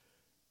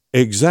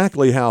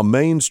Exactly how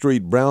Main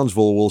Street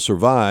Brownsville will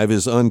survive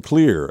is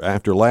unclear.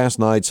 After last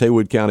night's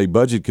Haywood County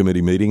Budget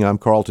Committee meeting, I'm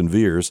Carlton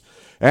Veers.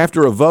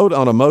 After a vote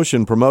on a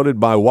motion promoted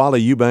by Wally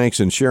Eubanks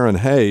and Sharon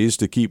Hayes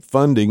to keep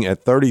funding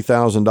at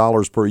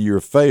 $30,000 per year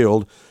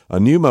failed, a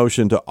new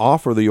motion to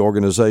offer the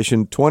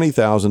organization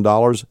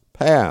 $20,000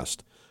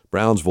 passed.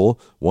 Brownsville,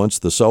 once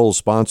the sole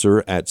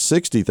sponsor at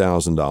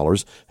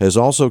 $60,000, has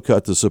also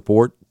cut the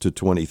support to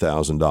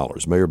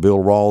 $20,000. Mayor Bill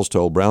Rawls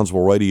told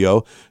Brownsville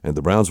Radio and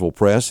the Brownsville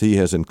Press he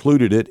has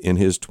included it in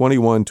his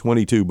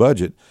 21-22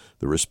 budget.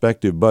 The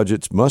respective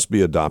budgets must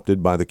be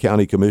adopted by the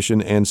County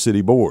Commission and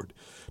City Board.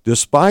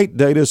 Despite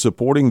data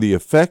supporting the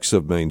effects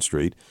of Main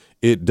Street,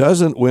 it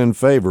doesn't win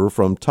favor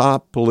from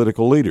top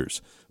political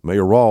leaders.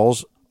 Mayor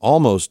Rawls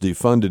almost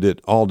defunded it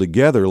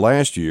altogether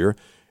last year,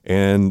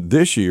 and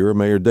this year,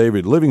 Mayor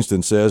David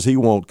Livingston says he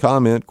won't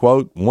comment,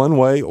 quote, one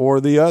way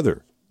or the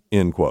other,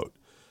 end quote.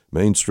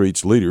 Main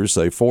Street's leaders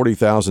say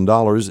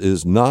 $40,000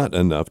 is not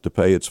enough to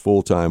pay its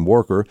full-time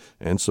worker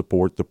and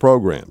support the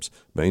programs.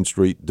 Main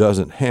Street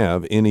doesn't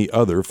have any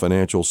other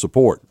financial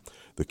support.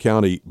 The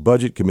County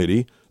Budget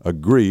Committee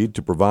agreed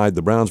to provide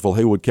the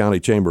Brownsville-Haywood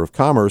County Chamber of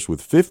Commerce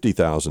with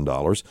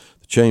 $50,000.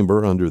 The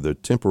Chamber, under the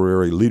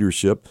temporary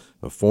leadership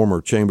of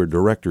former Chamber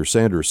Director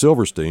Sandra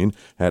Silverstein,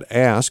 had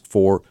asked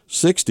for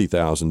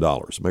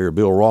 $60,000. Mayor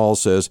Bill Rawls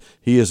says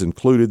he has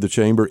included the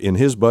Chamber in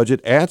his budget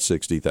at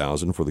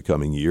 $60,000 for the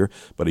coming year,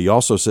 but he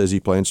also says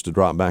he plans to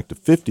drop back to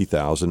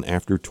 $50,000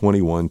 after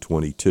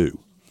 21-22.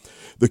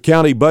 The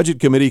County Budget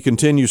Committee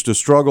continues to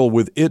struggle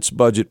with its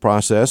budget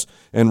process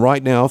and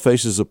right now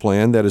faces a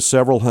plan that is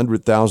several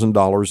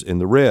 $100,000 in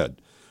the red.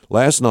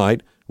 Last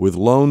night, with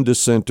lone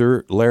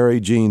dissenter Larry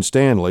Gene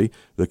Stanley,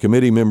 the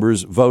committee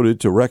members voted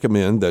to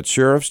recommend that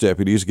sheriff's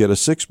deputies get a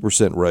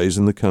 6% raise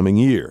in the coming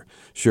year.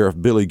 Sheriff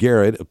Billy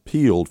Garrett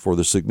appealed for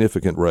the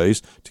significant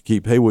raise to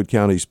keep Haywood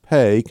County's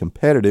pay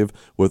competitive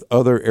with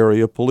other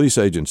area police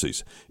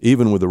agencies.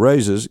 Even with the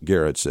raises,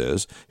 Garrett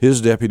says,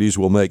 his deputies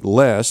will make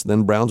less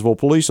than Brownsville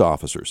police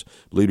officers.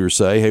 Leaders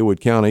say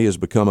Haywood County has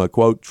become a,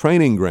 quote,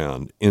 training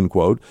ground, end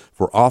quote,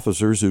 for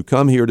officers who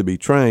come here to be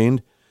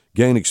trained,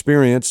 gain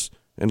experience,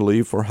 and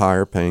leave for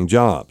higher-paying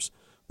jobs.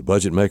 The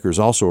budget makers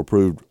also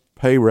approved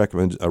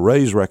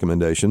raise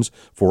recommendations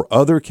for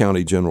other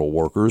county general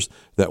workers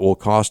that will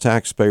cost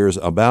taxpayers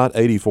about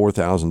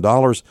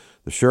 $84,000.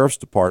 The Sheriff's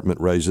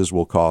Department raises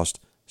will cost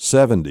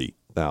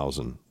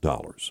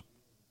 $70,000.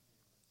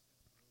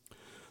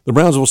 The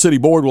Brownsville City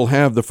Board will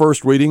have the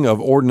first reading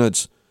of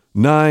Ordinance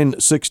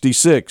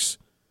 966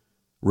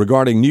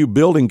 regarding new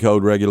building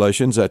code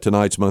regulations at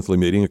tonight's monthly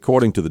meeting.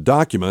 According to the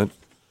document,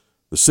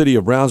 the City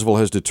of Brownsville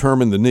has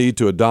determined the need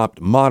to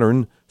adopt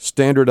modern,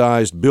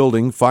 standardized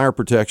building, fire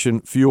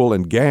protection, fuel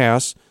and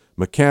gas,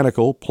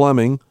 mechanical,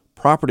 plumbing,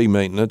 property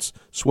maintenance,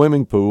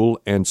 swimming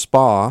pool and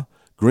spa,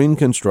 green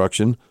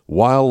construction,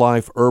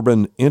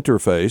 wildlife-urban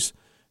interface,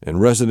 and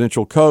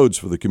residential codes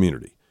for the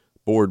community.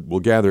 The board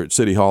will gather at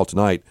City Hall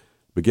tonight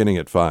beginning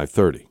at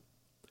 5:30.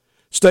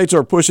 States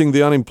are pushing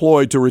the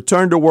unemployed to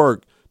return to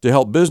work to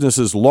help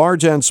businesses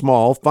large and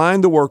small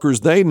find the workers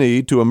they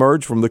need to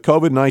emerge from the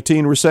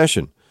COVID-19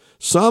 recession.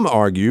 Some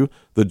argue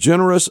the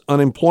generous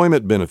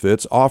unemployment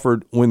benefits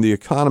offered when the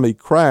economy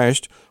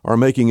crashed are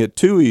making it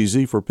too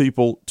easy for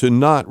people to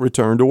not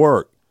return to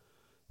work.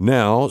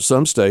 Now,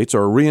 some states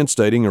are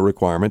reinstating a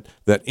requirement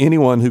that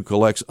anyone who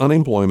collects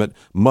unemployment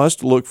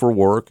must look for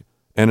work,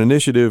 an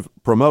initiative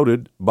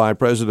promoted by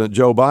President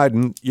Joe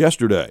Biden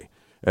yesterday.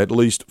 At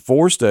least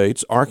 4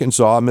 states,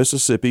 Arkansas,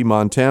 Mississippi,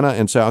 Montana,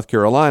 and South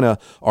Carolina,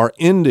 are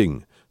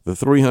ending the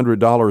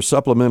 $300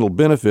 supplemental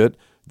benefit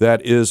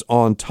that is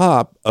on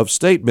top of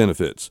state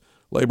benefits.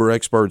 Labor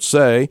experts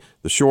say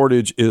the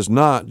shortage is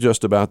not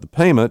just about the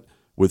payment,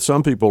 with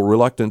some people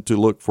reluctant to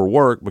look for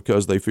work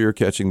because they fear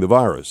catching the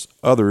virus.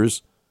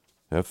 Others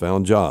have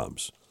found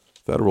jobs.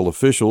 Federal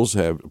officials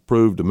have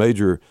approved a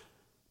major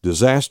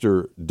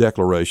disaster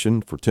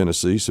declaration for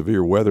Tennessee,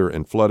 severe weather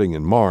and flooding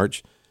in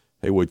March.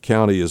 Haywood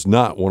County is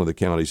not one of the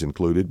counties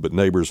included, but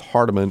neighbors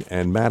Hardeman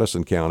and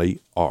Madison County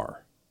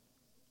are.